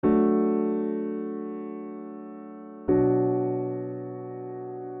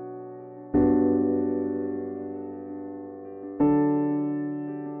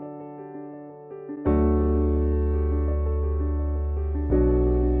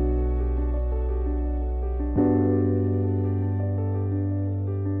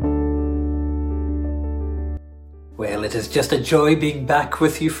Well, it is just a joy being back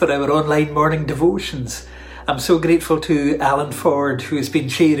with you for our online morning devotions. I'm so grateful to Alan Ford, who has been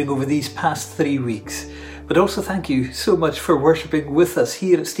sharing over these past 3 weeks. But also thank you so much for worshipping with us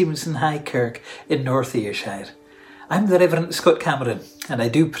here at Stevenson High Kirk in North Ayrshire. I'm the Reverend Scott Cameron, and I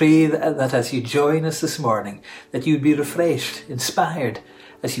do pray that as you join us this morning, that you'd be refreshed, inspired,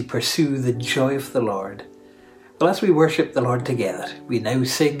 as you pursue the joy of the Lord. Well, as we worship the Lord together, we now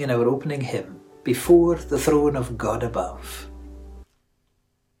sing in our opening hymn, Before the Throne of God Above.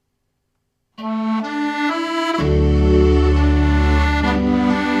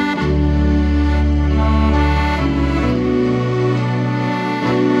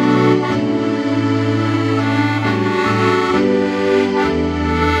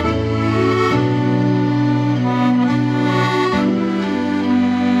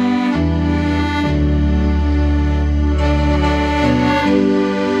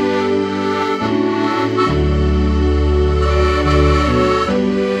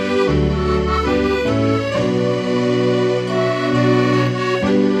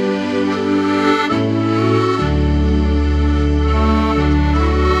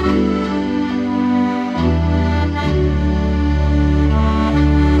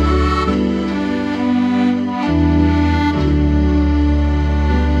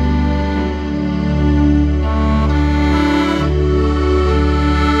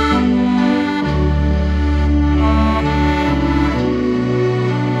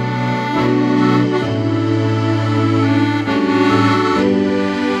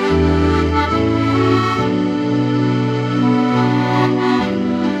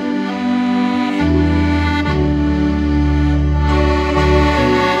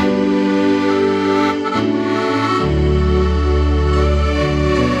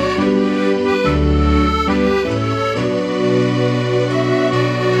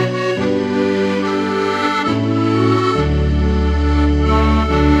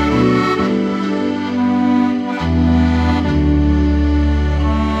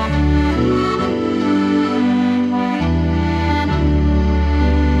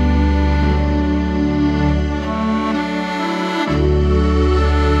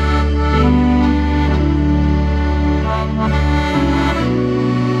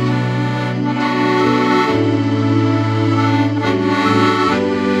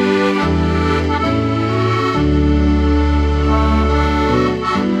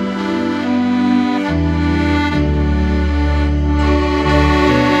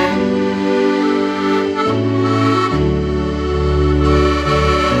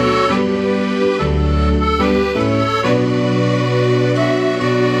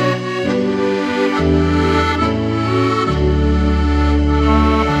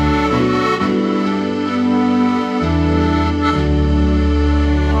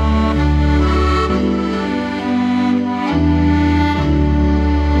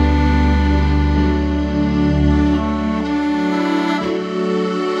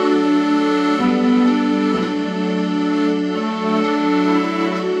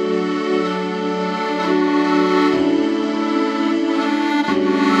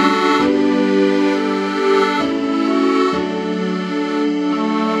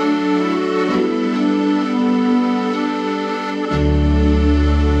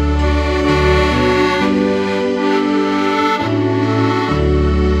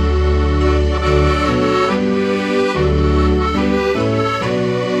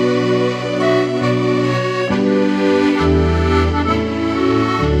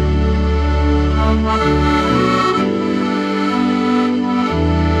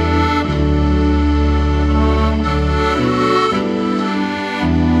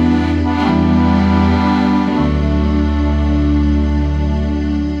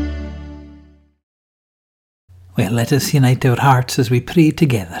 Well, let us unite our hearts as we pray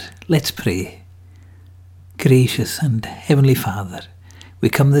together. Let's pray. Gracious and Heavenly Father, we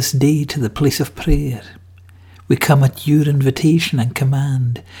come this day to the place of prayer. We come at your invitation and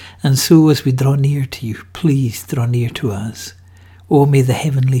command, and so as we draw near to you, please draw near to us. Oh, may the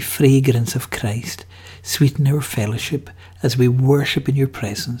heavenly fragrance of Christ sweeten our fellowship as we worship in your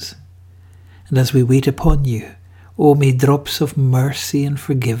presence. And as we wait upon you, oh, may drops of mercy and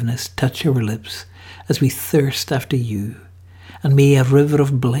forgiveness touch our lips as we thirst after you, and may a river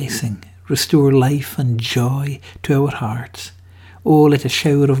of blessing restore life and joy to our hearts. Oh, let a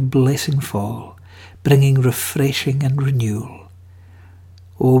shower of blessing fall, bringing refreshing and renewal.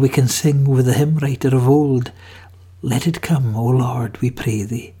 Oh, we can sing with the hymn writer of old, let it come, O Lord, we pray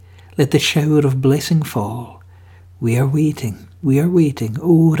thee, let the shower of blessing fall. We are waiting,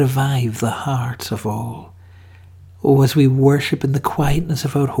 oh, revive the hearts of all. Oh, as we worship in the quietness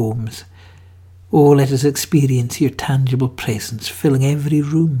of our homes, Oh, let us experience your tangible presence filling every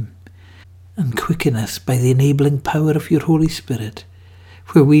room, and quicken us by the enabling power of your Holy Spirit,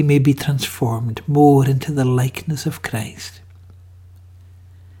 where we may be transformed more into the likeness of Christ.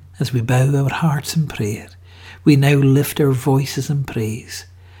 As we bow our hearts in prayer, we now lift our voices in praise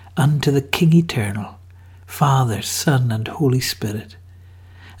unto the King Eternal, Father, Son, and Holy Spirit.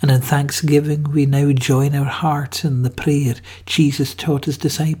 And in thanksgiving we now join our hearts in the prayer Jesus taught his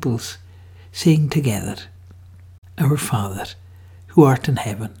disciples, saying together, Our Father, who art in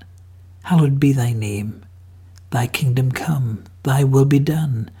heaven, hallowed be thy name. Thy kingdom come, thy will be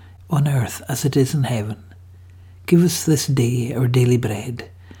done, on earth as it is in heaven. Give us this day our daily bread,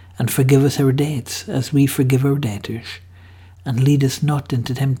 and forgive us our debts as we forgive our debtors. And lead us not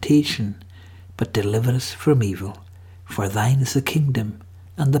into temptation, but deliver us from evil. For thine is the kingdom,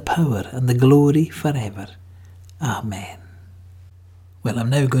 and the power, and the glory forever. Amen. Well,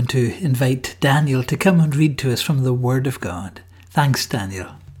 I'm now going to invite Daniel to come and read to us from the Word of God. Thanks,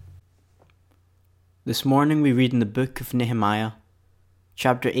 Daniel. This morning we read in the book of Nehemiah,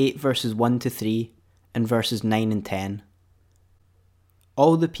 chapter 8, verses 1 to 3, and verses 9 and 10.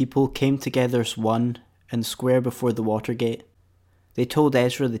 All the people came together as one in the square before the water gate. They told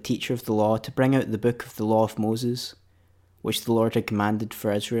Ezra, the teacher of the law, to bring out the book of the law of Moses, which the Lord had commanded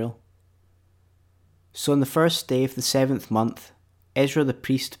for Israel. So on the first day of the 7th month, Ezra the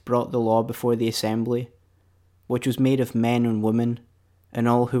priest brought the law before the assembly, which was made of men and women, and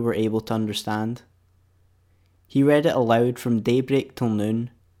all who were able to understand. He read it aloud from daybreak till noon,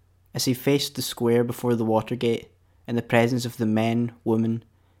 as he faced the square before the water gate, in the presence of the men, women,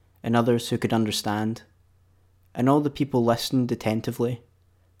 and others who could understand. And all the people listened attentively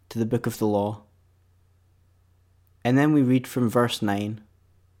to the book of the law. And then we read from verse 9.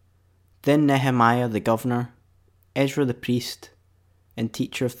 Then Nehemiah the governor, Ezra the priest, and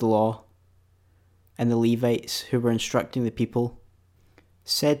teacher of the law, and the Levites who were instructing the people,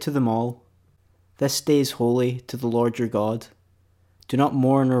 said to them all, This day is holy to the Lord your God. Do not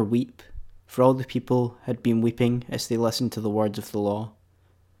mourn or weep, for all the people had been weeping as they listened to the words of the law.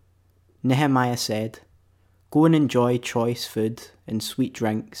 Nehemiah said, Go and enjoy choice food and sweet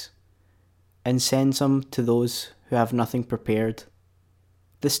drinks, and send some to those who have nothing prepared.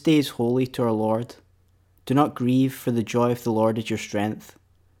 This day is holy to our Lord. Do not grieve, for the joy of the Lord is your strength.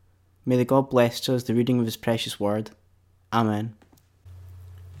 May the God bless us the reading of his precious word. Amen.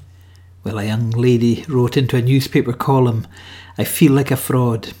 Well, a young lady wrote into a newspaper column, I feel like a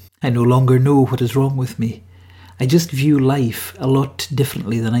fraud. I no longer know what is wrong with me. I just view life a lot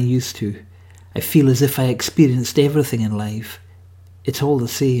differently than I used to. I feel as if I experienced everything in life. It's all the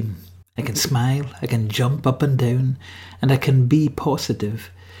same. I can smile, I can jump up and down, and I can be positive,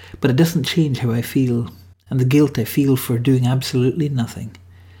 but it doesn't change how I feel, and the guilt I feel for doing absolutely nothing.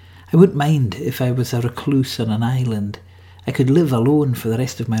 I wouldn't mind if I was a recluse on an island. I could live alone for the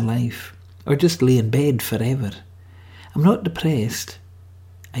rest of my life, or just lay in bed forever. I'm not depressed.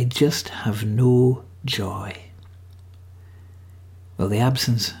 I just have no joy. Well, the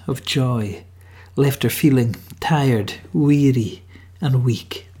absence of joy left her feeling tired, weary, and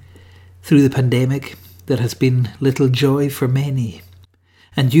weak. Through the pandemic, there has been little joy for many.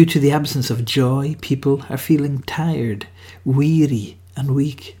 And due to the absence of joy, people are feeling tired, weary, and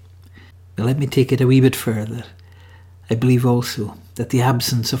weak. Now let me take it a wee bit further. I believe also that the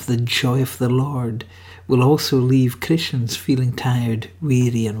absence of the joy of the Lord will also leave Christians feeling tired,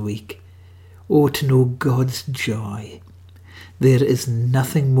 weary, and weak. Oh, to know God's joy. There is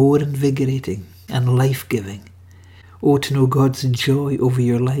nothing more invigorating and life-giving. Oh, to know God's joy over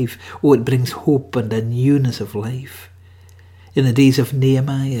your life. Oh, it brings hope and a newness of life. In the days of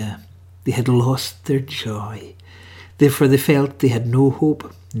Nehemiah, they had lost their joy. Therefore they felt they had no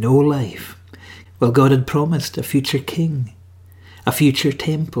hope, no life. Well, God had promised a future king, a future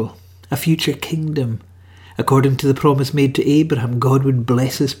temple, a future kingdom. According to the promise made to Abraham, God would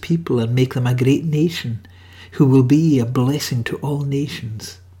bless his people and make them a great nation, who will be a blessing to all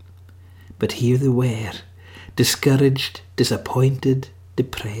nations. But here they were, discouraged, disappointed,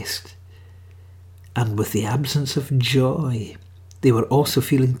 depressed. And with the absence of joy, they were also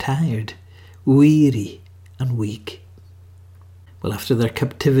feeling tired, weary, and weak. Well, after their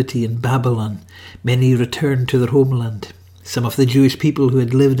captivity in Babylon, many returned to their homeland. Some of the Jewish people who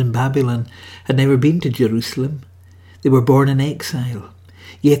had lived in Babylon had never been to Jerusalem. They were born in exile,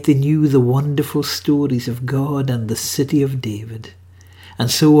 yet they knew the wonderful stories of God and the city of David.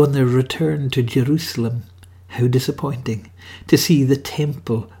 And so on their return to Jerusalem, how disappointing to see the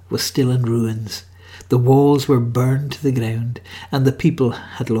temple was still in ruins. The walls were burned to the ground, and the people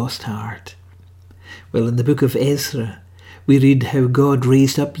had lost heart. Well, in the book of Ezra, we read how God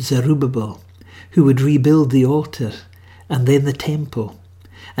raised up Zerubbabel, who would rebuild the altar and then the temple,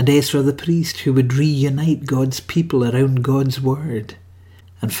 and Ezra the priest, who would reunite God's people around God's word.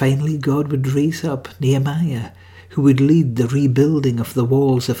 And finally, God would raise up Nehemiah, who would lead the rebuilding of the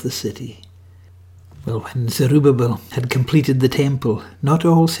walls of the city. Well, when Zerubbabel had completed the temple, not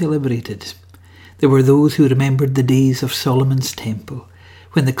all celebrated. There were those who remembered the days of Solomon's temple,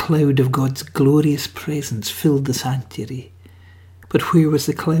 when the cloud of God's glorious presence filled the sanctuary. But where was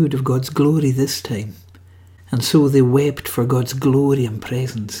the cloud of God's glory this time? And so they wept for God's glory and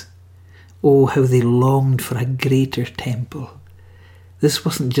presence. Oh, how they longed for a greater temple. This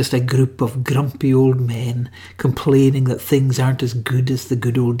wasn't just a group of grumpy old men complaining that things aren't as good as the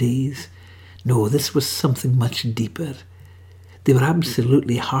good old days. No, this was something much deeper. They were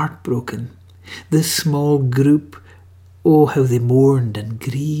absolutely heartbroken. This small group, oh, how they mourned and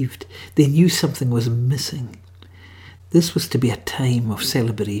grieved. They knew something was missing. This was to be a time of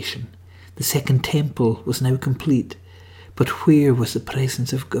celebration. The second temple was now complete, but where was the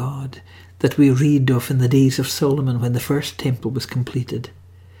presence of God that we read of in the days of Solomon when the first temple was completed?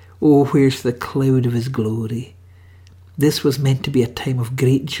 Oh, where's the cloud of his glory? This was meant to be a time of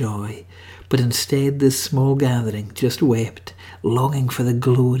great joy, but instead this small gathering just wept, longing for the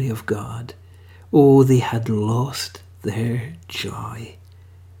glory of God. Oh, they had lost their joy.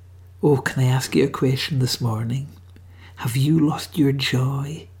 Oh, can I ask you a question this morning? Have you lost your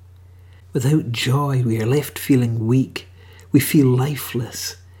joy? Without joy, we are left feeling weak. We feel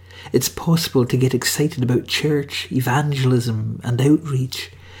lifeless. It's possible to get excited about church, evangelism, and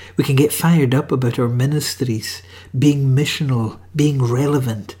outreach. We can get fired up about our ministries, being missional, being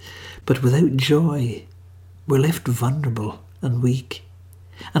relevant. But without joy, we're left vulnerable and weak.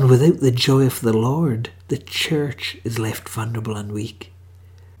 And without the joy of the Lord, the church is left vulnerable and weak.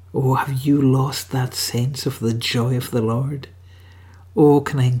 Oh, have you lost that sense of the joy of the Lord? Oh,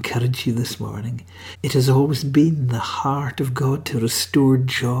 can I encourage you this morning? It has always been the heart of God to restore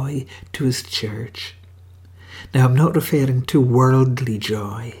joy to his church. Now, I'm not referring to worldly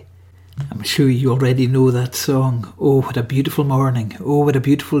joy. I'm sure you already know that song. Oh, what a beautiful morning. Oh, what a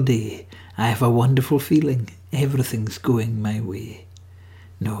beautiful day. I have a wonderful feeling. Everything's going my way.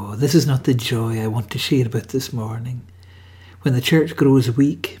 No, this is not the joy I want to share about this morning. When the church grows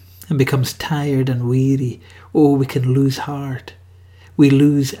weak and becomes tired and weary, oh, we can lose heart. We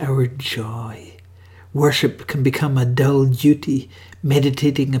lose our joy. Worship can become a dull duty.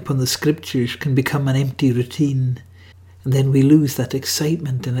 Meditating upon the scriptures can become an empty routine. And then we lose that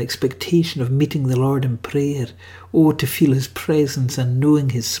excitement and expectation of meeting the Lord in prayer. Oh, to feel his presence and knowing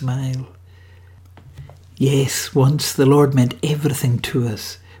his smile. Yes, once the Lord meant everything to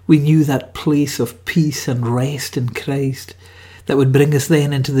us. We knew that place of peace and rest in Christ that would bring us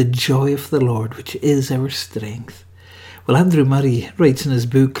then into the joy of the Lord, which is our strength. Well, Andrew Murray writes in his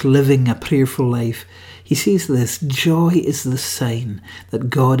book, Living a Prayerful Life, he says this: joy is the sign that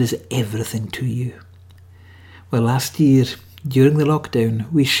God is everything to you. Well, last year, during the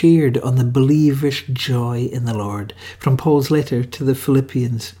lockdown, we shared on the believer's joy in the Lord from Paul's letter to the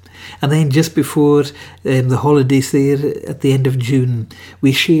Philippians. And then just before the holidays there at the end of June,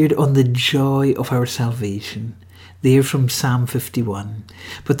 we shared on the joy of our salvation. There from Psalm 51.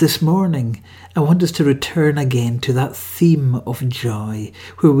 But this morning, I want us to return again to that theme of joy,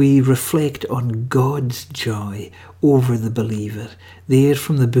 where we reflect on God's joy over the believer. There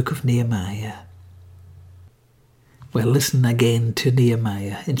from the book of Nehemiah. Well, listen again to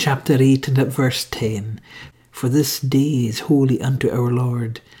Nehemiah in chapter 8 and at verse 10. For this day is holy unto our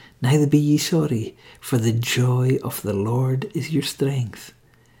Lord. Neither be ye sorry, for the joy of the Lord is your strength.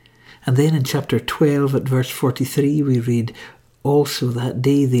 And then in chapter 12 at verse 43 we read, Also that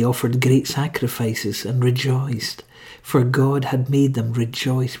day they offered great sacrifices and rejoiced, for God had made them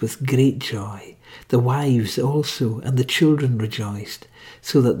rejoice with great joy. The wives also and the children rejoiced,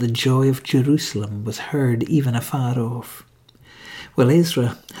 so that the joy of Jerusalem was heard even afar off. Well,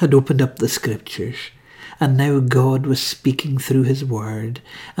 Ezra had opened up the scriptures, and now God was speaking through his word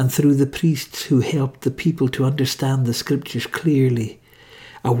and through the priests who helped the people to understand the scriptures clearly.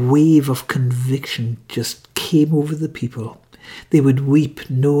 A wave of conviction just came over the people. They would weep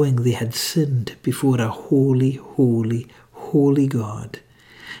knowing they had sinned before a holy, holy, holy God.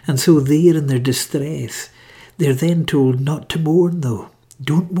 And so there in their distress, they're then told not to mourn though.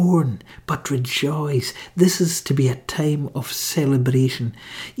 Don't mourn, but rejoice. This is to be a time of celebration.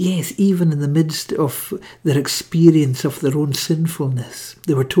 Yes, even in the midst of their experience of their own sinfulness,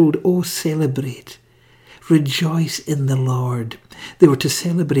 they were told, oh, celebrate. Rejoice in the Lord. They were to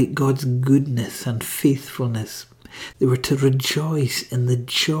celebrate God's goodness and faithfulness. They were to rejoice in the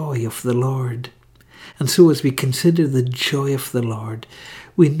joy of the Lord. And so as we consider the joy of the Lord,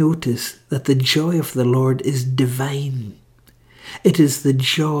 we notice that the joy of the Lord is divine. It is the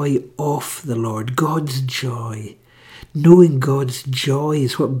joy of the Lord, God's joy. Knowing God's joy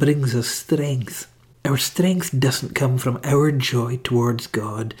is what brings us strength. Our strength doesn't come from our joy towards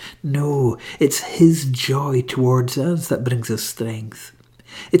God. No, it's His joy towards us that brings us strength.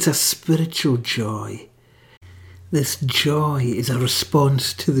 It's a spiritual joy. This joy is a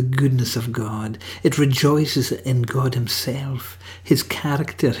response to the goodness of God. It rejoices in God Himself, His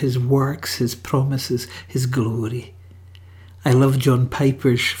character, His works, His promises, His glory. I love John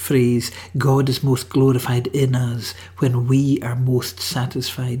Piper's phrase, God is most glorified in us when we are most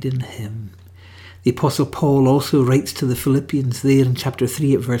satisfied in Him. The Apostle Paul also writes to the Philippians there in chapter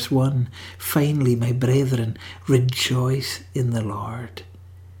 3 at verse 1, finally, my brethren, rejoice in the Lord.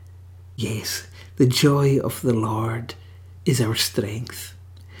 Yes, the joy of the Lord is our strength.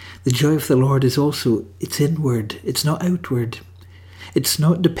 The joy of the Lord is also, it's inward, it's not outward. It's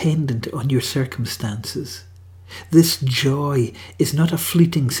not dependent on your circumstances. This joy is not a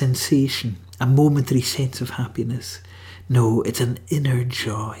fleeting sensation, a momentary sense of happiness. No, it's an inner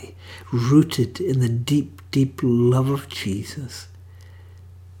joy, rooted in the deep, deep love of Jesus.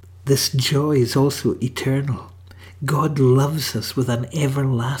 This joy is also eternal. God loves us with an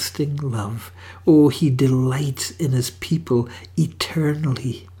everlasting love. Oh, He delights in His people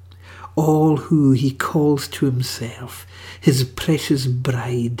eternally. All who He calls to Himself, His precious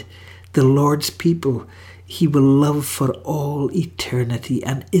bride, the Lord's people, He will love for all eternity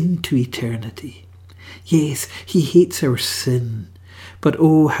and into eternity. Yes, He hates our sin, but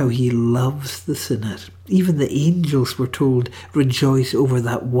oh, how He loves the sinner. Even the angels were told, rejoice over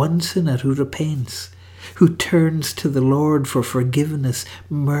that one sinner who repents, who turns to the Lord for forgiveness,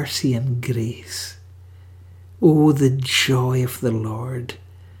 mercy and grace. Oh, the joy of the Lord.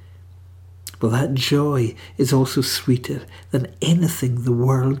 Well, that joy is also sweeter than anything the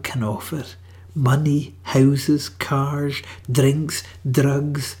world can offer. Money, houses, cars, drinks,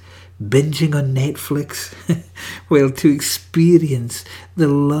 drugs, binging on Netflix. Well, to experience the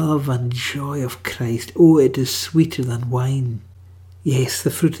love and joy of Christ, oh, it is sweeter than wine. Yes, the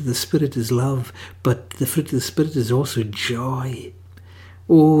fruit of the Spirit is love, but the fruit of the Spirit is also joy.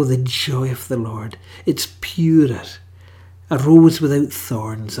 Oh, the joy of the Lord. It's purer. A rose without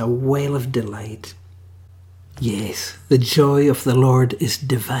thorns, a well of delight. Yes, the joy of the Lord is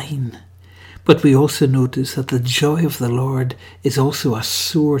divine. But we also notice that the joy of the Lord is also a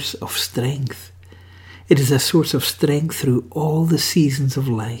source of strength. It is a source of strength through all the seasons of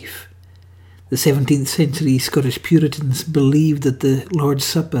life. The 17th century Scottish Puritans believed that the Lord's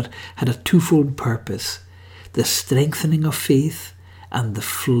Supper had a twofold purpose, the strengthening of faith and the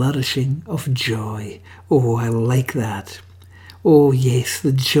flourishing of joy. Oh, I like that. Oh yes,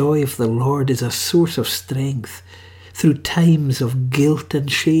 the joy of the Lord is a source of strength through times of guilt and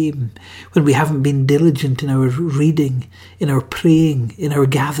shame, when we haven't been diligent in our reading, in our praying, in our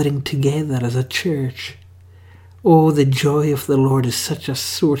gathering together as a church. Oh, the joy of the Lord is such a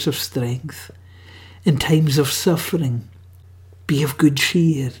source of strength. In times of suffering, be of good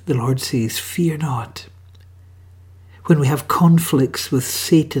cheer, the Lord says, fear not. When we have conflicts with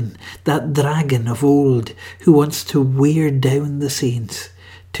Satan, that dragon of old who wants to wear down the saints,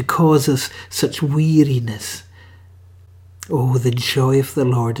 to cause us such weariness. Oh, the joy of the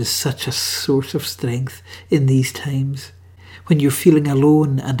Lord is such a source of strength in these times, when you're feeling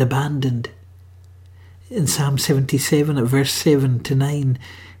alone and abandoned. In Psalm 77 at verse 7 to 9,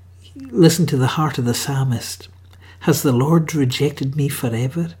 listen to the heart of the psalmist. Has the Lord rejected me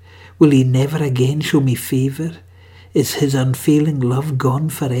forever? Will He never again show me favour? Is His unfailing love gone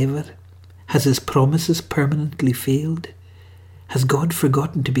forever? Has His promises permanently failed? Has God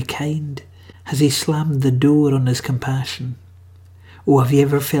forgotten to be kind? Has He slammed the door on His compassion? Oh, have you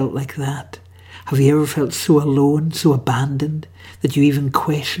ever felt like that? Have you ever felt so alone, so abandoned, that you even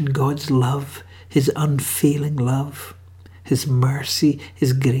question God's love, His unfailing love, His mercy,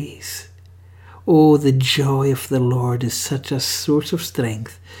 His grace? Oh, the joy of the Lord is such a source of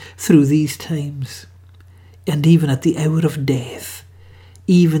strength through these times. And even at the hour of death,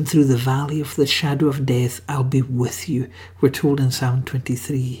 even through the valley of the shadow of death, I'll be with you, we're told in Psalm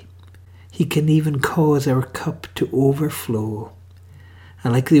 23. He can even cause our cup to overflow. I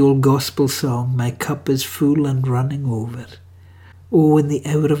like the old gospel song, my cup is full and running over. Oh, in the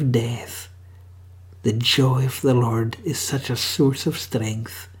hour of death, the joy of the Lord is such a source of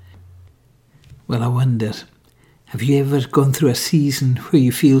strength. Well, I wonder, have you ever gone through a season where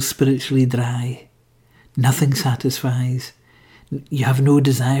you feel spiritually dry? Nothing satisfies. You have no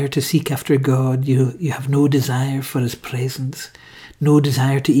desire to seek after God. You have no desire for His presence. No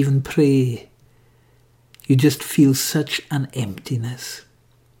desire to even pray. You just feel such an emptiness.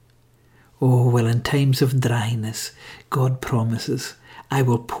 Oh, well, in times of dryness, God promises, I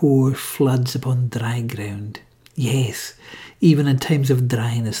will pour floods upon dry ground. Yes, even in times of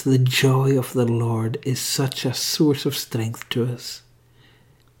dryness, the joy of the Lord is such a source of strength to us.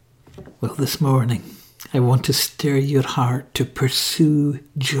 Well, this morning, I want to stir your heart to pursue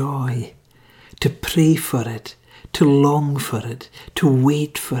joy, to pray for it, to long for it, to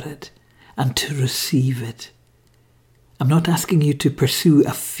wait for it, and to receive it. I'm not asking you to pursue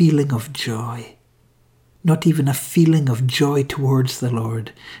a feeling of joy, not even a feeling of joy towards the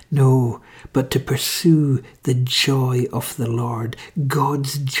Lord. No, but to pursue the joy of the Lord,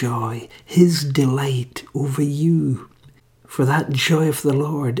 God's joy, His delight over you. For that joy of the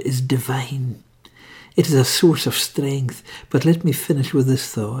Lord is divine. It is a source of strength. But let me finish with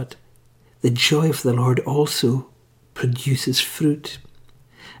this thought. The joy of the Lord also produces fruit.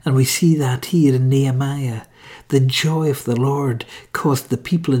 And we see that here in Nehemiah. The joy of the Lord caused the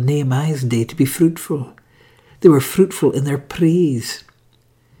people in Nehemiah's day to be fruitful. They were fruitful in their praise.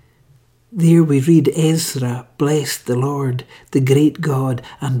 There we read Ezra blessed the Lord, the great God,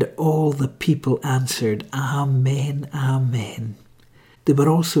 and all the people answered, Amen, Amen. They were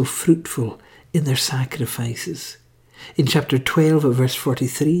also fruitful in their sacrifices. In chapter 12 at verse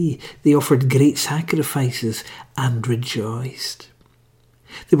 43, they offered great sacrifices and rejoiced.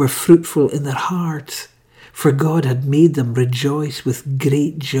 They were fruitful in their hearts, for God had made them rejoice with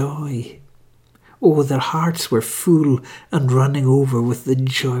great joy. Oh, their hearts were full and running over with the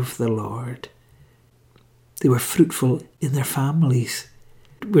joy of the Lord. They were fruitful in their families.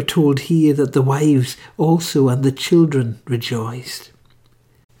 We're told here that the wives also and the children rejoiced.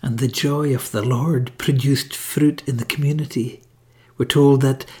 And the joy of the Lord produced fruit in the community. We're told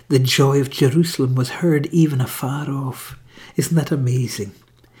that the joy of Jerusalem was heard even afar off. Isn't that amazing?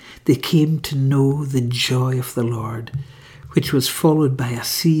 They came to know the joy of the Lord, which was followed by a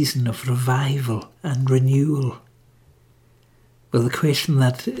season of revival and renewal. Well, the question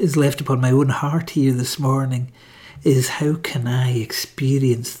that is left upon my own heart here this morning is, how can I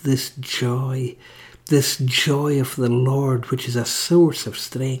experience this joy of the Lord, which is a source of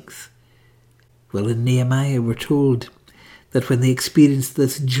strength? Well, in Nehemiah we're told that when they experienced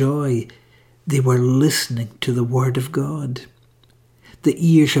this joy, they were listening to the word of God. The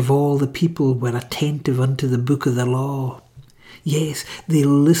ears of all the people were attentive unto the book of the law. Yes, they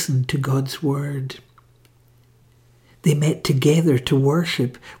listened to God's word. They met together to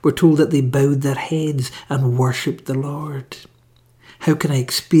worship. We're told that they bowed their heads and worshipped the Lord. How can I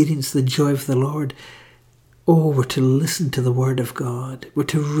experience the joy of the Lord? Oh, we're to listen to the word of God. We're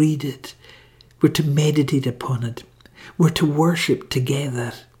to read it. We're to meditate upon it. We're to worship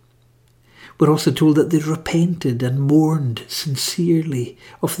together. We're also told that they repented and mourned sincerely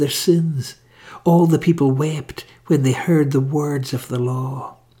of their sins. All the people wept when they heard the words of the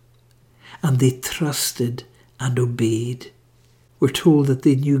law, and they trusted and obeyed. We're told that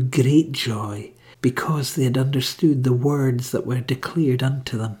they knew great joy because they had understood the words that were declared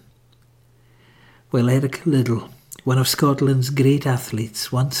unto them. Well, Eric Liddell, one of Scotland's great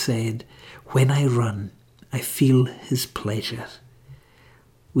athletes, once said, "When I run, I feel his pleasure."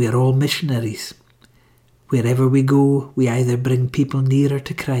 We are all missionaries. Wherever we go, we either bring people nearer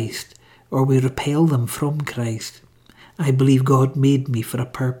to Christ or we repel them from Christ. I believe God made me for a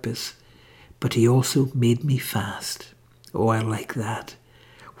purpose, but He also made me fast. Oh, I like that.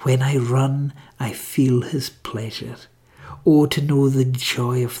 When I run, I feel His pleasure. Oh, to know the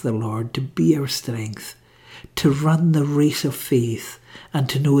joy of the Lord, to be our strength, to run the race of faith, and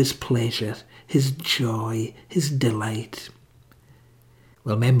to know His pleasure, His joy, His delight.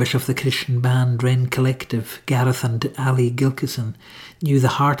 Well, members of the Christian band Wren Collective, Gareth and Ali Gilkison, knew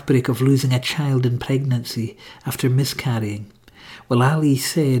the heartbreak of losing a child in pregnancy after miscarrying. Well, Ali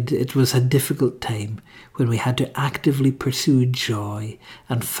said it was a difficult time when we had to actively pursue joy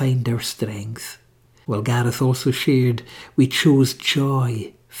and find our strength. Well, Gareth also shared we chose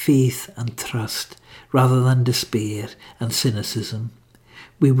joy, faith and trust rather than despair and cynicism.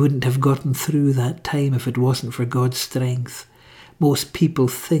 We wouldn't have gotten through that time if it wasn't for God's strength. Most people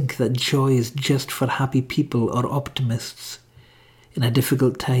think that joy is just for happy people or optimists. In a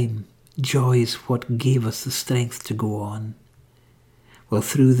difficult time, joy is what gave us the strength to go on. Well,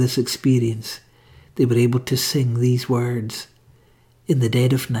 through this experience, they were able to sing these words. In the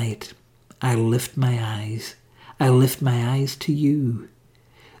dead of night, I'll lift my eyes to you.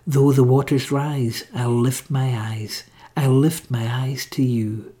 Though the waters rise, I'll lift my eyes to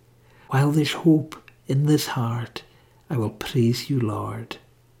you. While there's hope in this heart, I will praise you, Lord.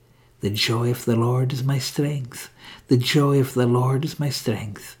 The joy of the Lord is my strength. The joy of the Lord is my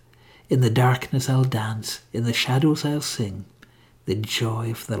strength. In the darkness I'll dance, in the shadows I'll sing. The joy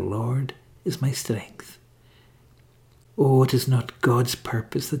of the Lord is my strength. Oh, it is not God's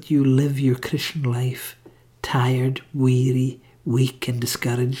purpose that you live your Christian life tired, weary, weak and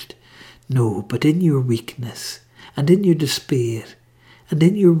discouraged. No, but in your weakness and in your despair and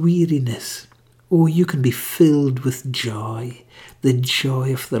in your weariness, oh, you can be filled with joy, the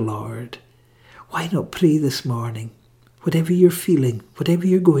joy of the Lord. Why not pray this morning? Whatever you're feeling, whatever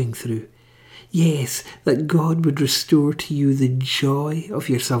you're going through, yes, that God would restore to you the joy of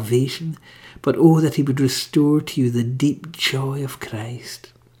your salvation, but oh, that he would restore to you the deep joy of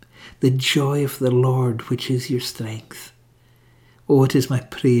Christ, the joy of the Lord, which is your strength. Oh, it is my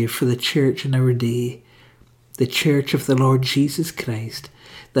prayer for the church in our day, the church of the Lord Jesus Christ,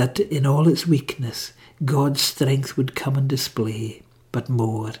 that in all its weakness, God's strength would come and display. But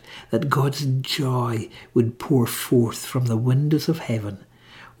more, that God's joy would pour forth from the windows of heaven.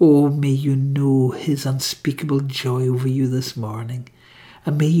 Oh, may you know his unspeakable joy over you this morning,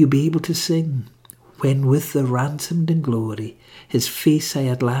 and may you be able to sing, when with the ransomed in glory his face I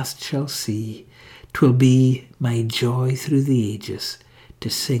at last shall see. 'Twill be my joy through the ages to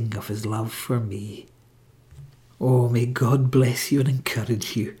sing of his love for me. Oh, may God bless you and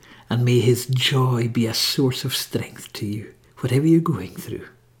encourage you, and may his joy be a source of strength to you, whatever you're going through.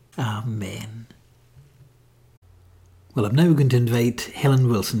 Amen. Well, I'm now going to invite Helen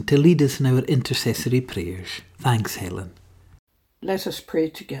Wilson to lead us in our intercessory prayers. Thanks, Helen. Let us pray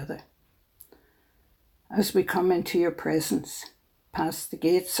together. As we come into your presence, past the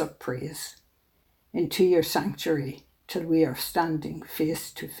gates of praise, into your sanctuary till we are standing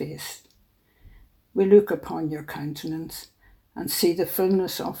face to face, we look upon your countenance and see the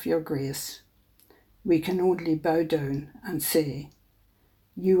fullness of your grace. We can only bow down and say,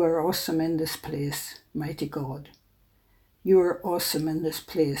 you are awesome in this place, mighty God. You are awesome in this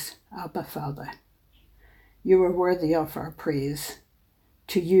place, Abba Father. You are worthy of our praise.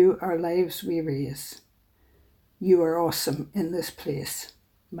 To you our lives we raise. You are awesome in this place,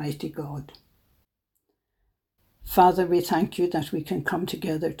 mighty God. Father, we thank you that we can come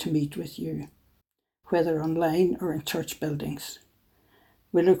together to meet with you, whether online or in church buildings.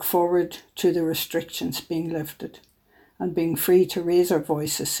 We look forward to the restrictions being lifted and being free to raise our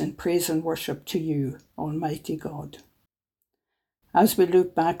voices in praise and worship to you, Almighty God. As we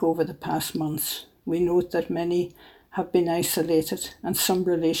look back over the past months, we note that many have been isolated and some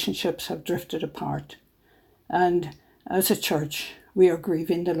relationships have drifted apart. And as a church, we are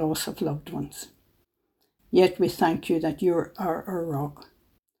grieving the loss of loved ones. Yet we thank you that you are our rock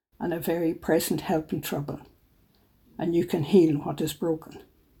and a very present help in trouble, and you can heal what is broken.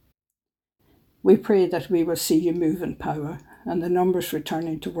 We pray that we will see you move in power and the numbers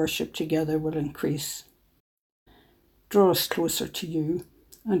returning to worship together will increase. Draw us closer to you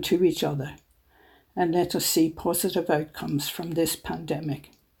and to each other, and let us see positive outcomes from this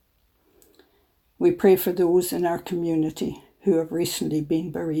pandemic. We pray for those in our community who have recently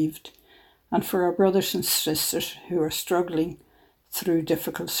been bereaved, and for our brothers and sisters who are struggling through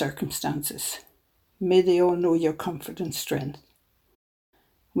difficult circumstances. May they all know your comfort and strength.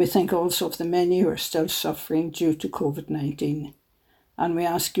 We think also of the many who are still suffering due to COVID-19, and we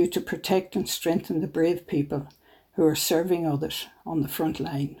ask you to protect and strengthen the brave people who are serving others on the front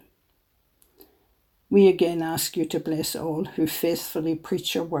line. We again ask you to bless all who faithfully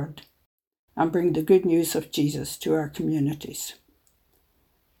preach your word and bring the good news of Jesus to our communities.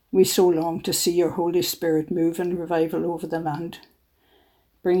 We so long to see your Holy Spirit move in revival over the land,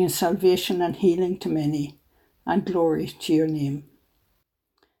 bringing salvation and healing to many and glory to your name.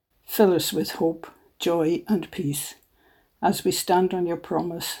 Fill us with hope, joy and peace as we stand on your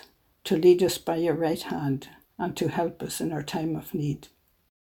promise to lead us by your right hand and to help us in our time of need.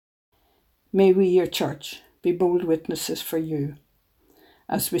 May we, your church, be bold witnesses for you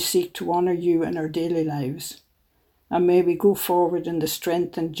as we seek to honour you in our daily lives, and may we go forward in the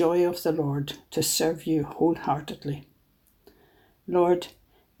strength and joy of the Lord to serve you wholeheartedly. Lord,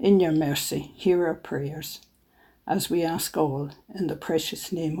 in your mercy, hear our prayers, as we ask all in the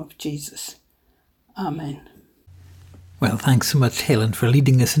precious name of Jesus. Amen. Well, thanks so much, Helen, for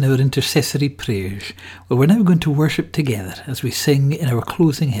leading us in our intercessory prayers. Well, we're now going to worship together as we sing in our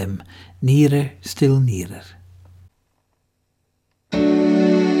closing hymn, Nearer, Still Nearer.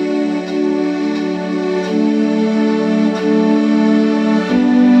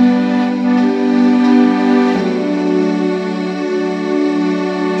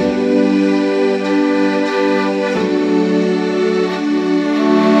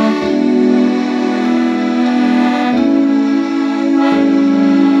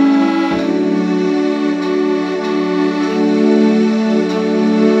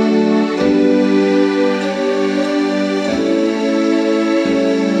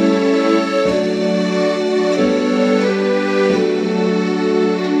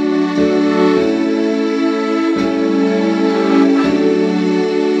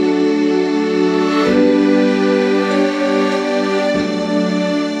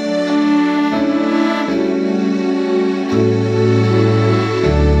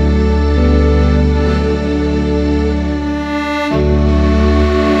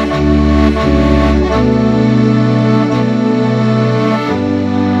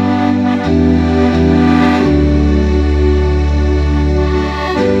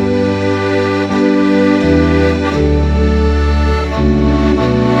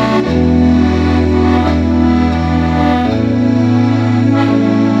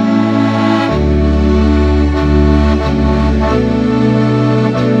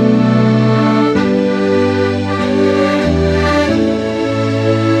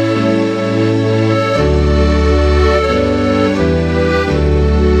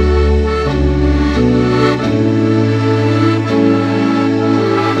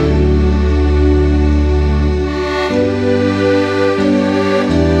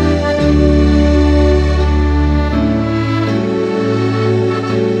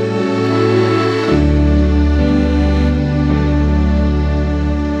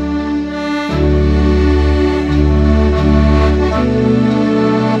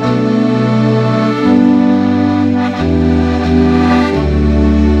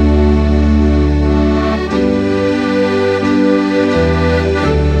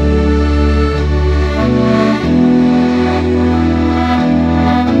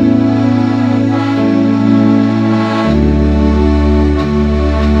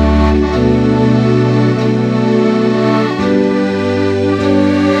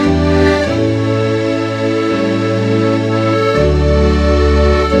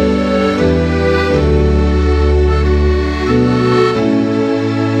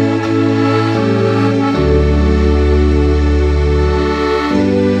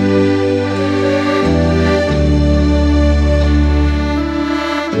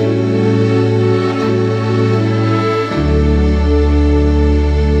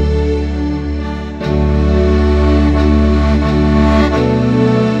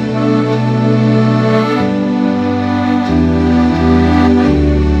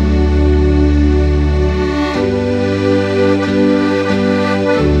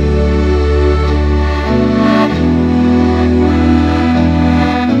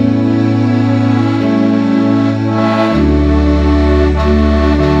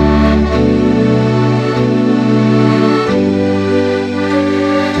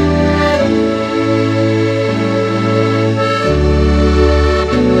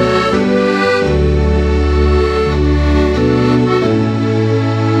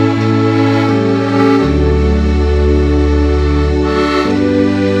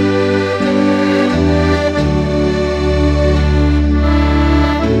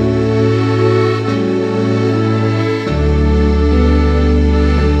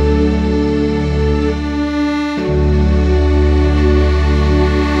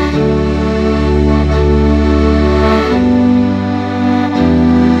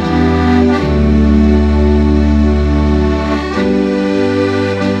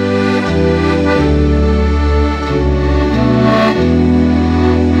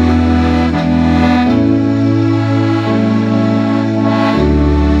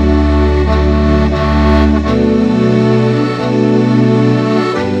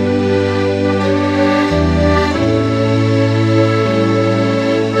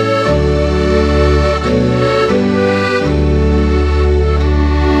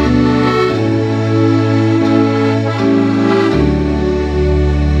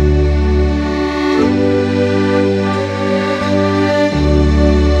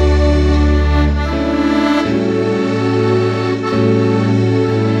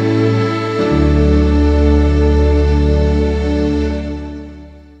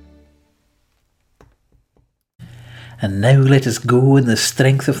 And now let us go in the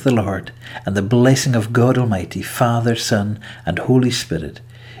strength of the Lord, and the blessing of God Almighty, Father, Son, and Holy Spirit,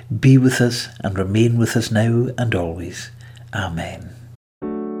 be with us and remain with us now and always. Amen.